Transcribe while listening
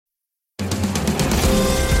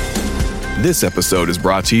This episode is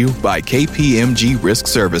brought to you by KPMG Risk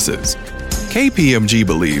Services. KPMG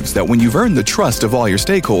believes that when you've earned the trust of all your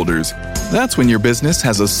stakeholders, that's when your business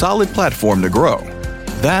has a solid platform to grow.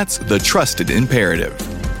 That's the trusted imperative.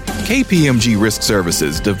 KPMG Risk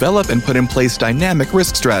Services develop and put in place dynamic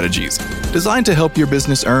risk strategies designed to help your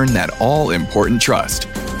business earn that all-important trust.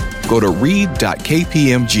 Go to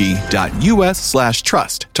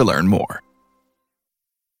read.kpmg.us/trust to learn more.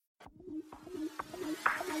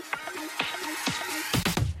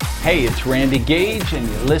 Hey, it's Randy Gage, and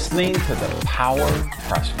you're listening to the Power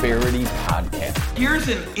Prosperity Podcast. Here's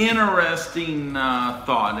an interesting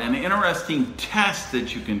thought, an interesting test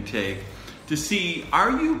that you can take to see,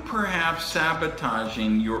 are you perhaps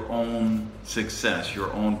sabotaging your own success,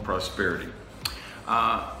 your own prosperity?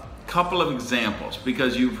 Couple of examples,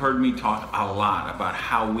 because you've heard me talk a lot about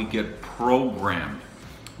how we get programmed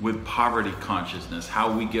with poverty consciousness,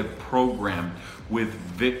 how we get programmed with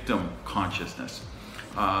victim consciousness.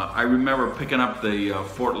 I remember picking up the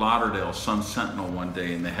Fort Lauderdale Sun-Sentinel one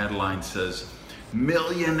day, and the headline says,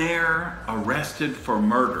 "Millionaire arrested for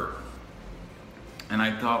murder." And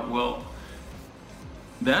I thought, well,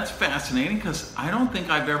 that's fascinating, because I don't think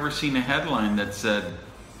I've ever seen a headline that said,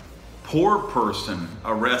 "Poor person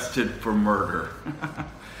arrested for murder."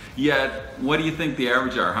 Yet, what do you think the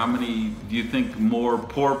average are? How many do you think more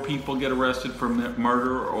poor people get arrested for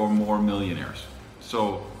murder or more millionaires?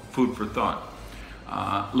 So, food for thought.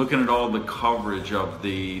 Looking at all the coverage of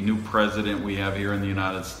the new president we have here in the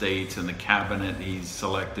United States and the cabinet he's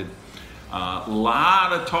selected, a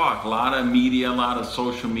lot of talk, a lot of media, a lot of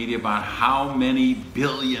social media about how many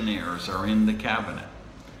billionaires are in the cabinet.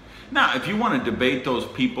 Now, if you want to debate those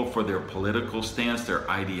people for their political stance, their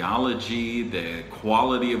ideology, the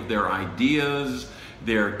quality of their ideas,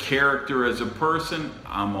 their character as a person,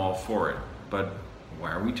 I'm all for it. But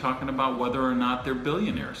why are we talking about whether or not they're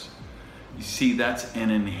billionaires? You see, that's an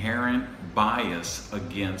inherent bias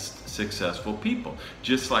against successful people.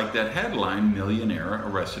 Just like that headline, "Millionaire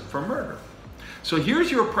arrested for murder." So here's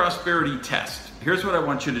your prosperity test. Here's what I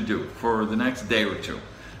want you to do for the next day or two.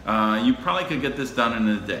 You probably could get this done in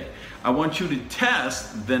a day. I want you to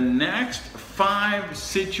test the next 5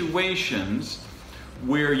 situations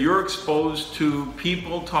where you're exposed to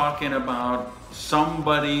people talking about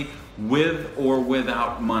somebody with or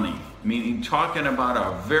without money. Meaning talking about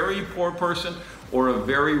a very poor person or a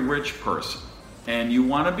very rich person. And you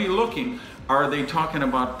want to be looking, are they talking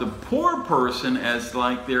about the poor person as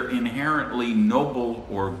like they're inherently noble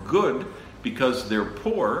or good because they're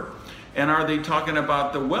poor? And are they talking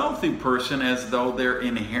about the wealthy person as though they're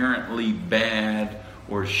inherently bad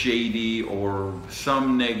or shady or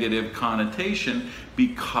some negative connotation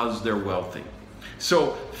because they're wealthy?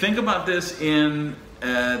 So think about this in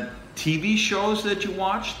TV shows that you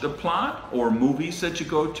watch, the plot, or movies that you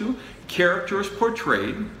go to, characters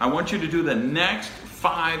portrayed. I want you to do the next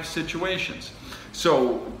 5 situations.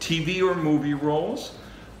 So TV or movie roles,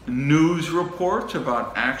 news reports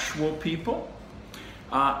about actual people,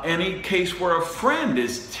 any case where a friend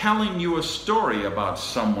is telling you a story about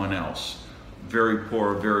someone else, very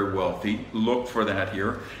poor, very wealthy, look for that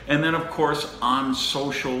here. And then of course on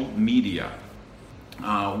social media.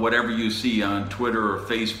 Whatever you see on Twitter or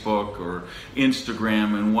Facebook or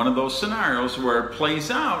Instagram, in one of those scenarios where it plays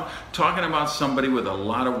out, talking about somebody with a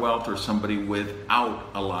lot of wealth or somebody without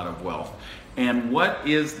a lot of wealth. And what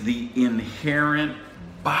is the inherent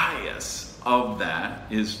bias of that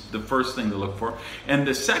is the first thing to look for. And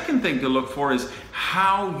the second thing to look for is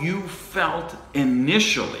how you felt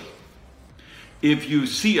initially. If you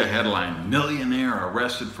see a headline, "Millionaire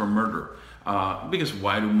arrested for murder," because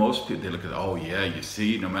why do most people, they look at, oh yeah, you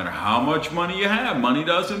see, no matter how much money you have, money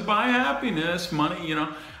doesn't buy happiness. Money,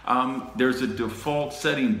 there's a default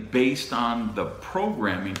setting based on the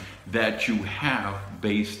programming that you have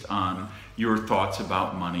based on your thoughts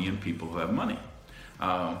about money and people who have money.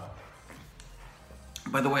 By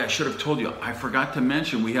the way, I should have told you, I forgot to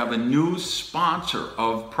mention, we have a new sponsor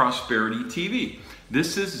of Prosperity TV.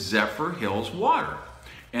 This is Zephyr Hills Water.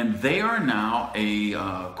 And they are now a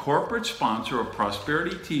corporate sponsor of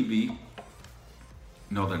Prosperity TV.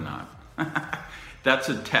 No, they're not. That's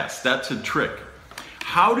a test. That's a trick.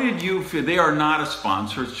 How did you feel? They are not a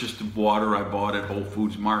sponsor. It's just water I bought at Whole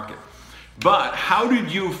Foods Market. But how did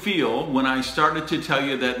you feel when I started to tell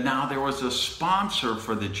you that now there was a sponsor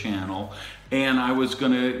for the channel and I was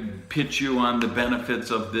going to pitch you on the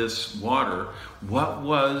benefits of this water? What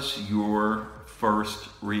was your first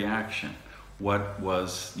reaction? What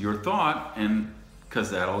was your thought? And because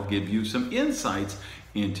that'll give you some insights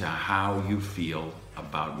into how you feel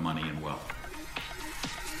about money and wealth.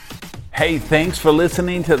 Hey, thanks for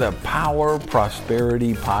listening to the Power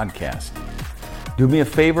Prosperity Podcast. Do me a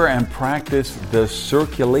favor and practice the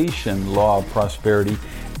circulation law of prosperity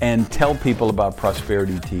and tell people about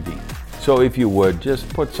Prosperity TV. So if you would, just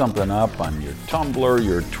put something up on your Tumblr,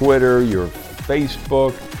 your Twitter, your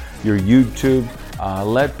Facebook, your YouTube.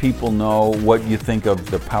 Let people know what you think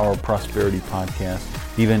of the Power of Prosperity podcast.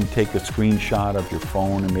 Even take a screenshot of your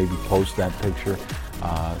phone and maybe post that picture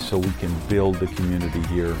so we can build the community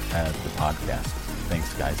here at the podcast.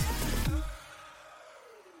 Thanks, guys.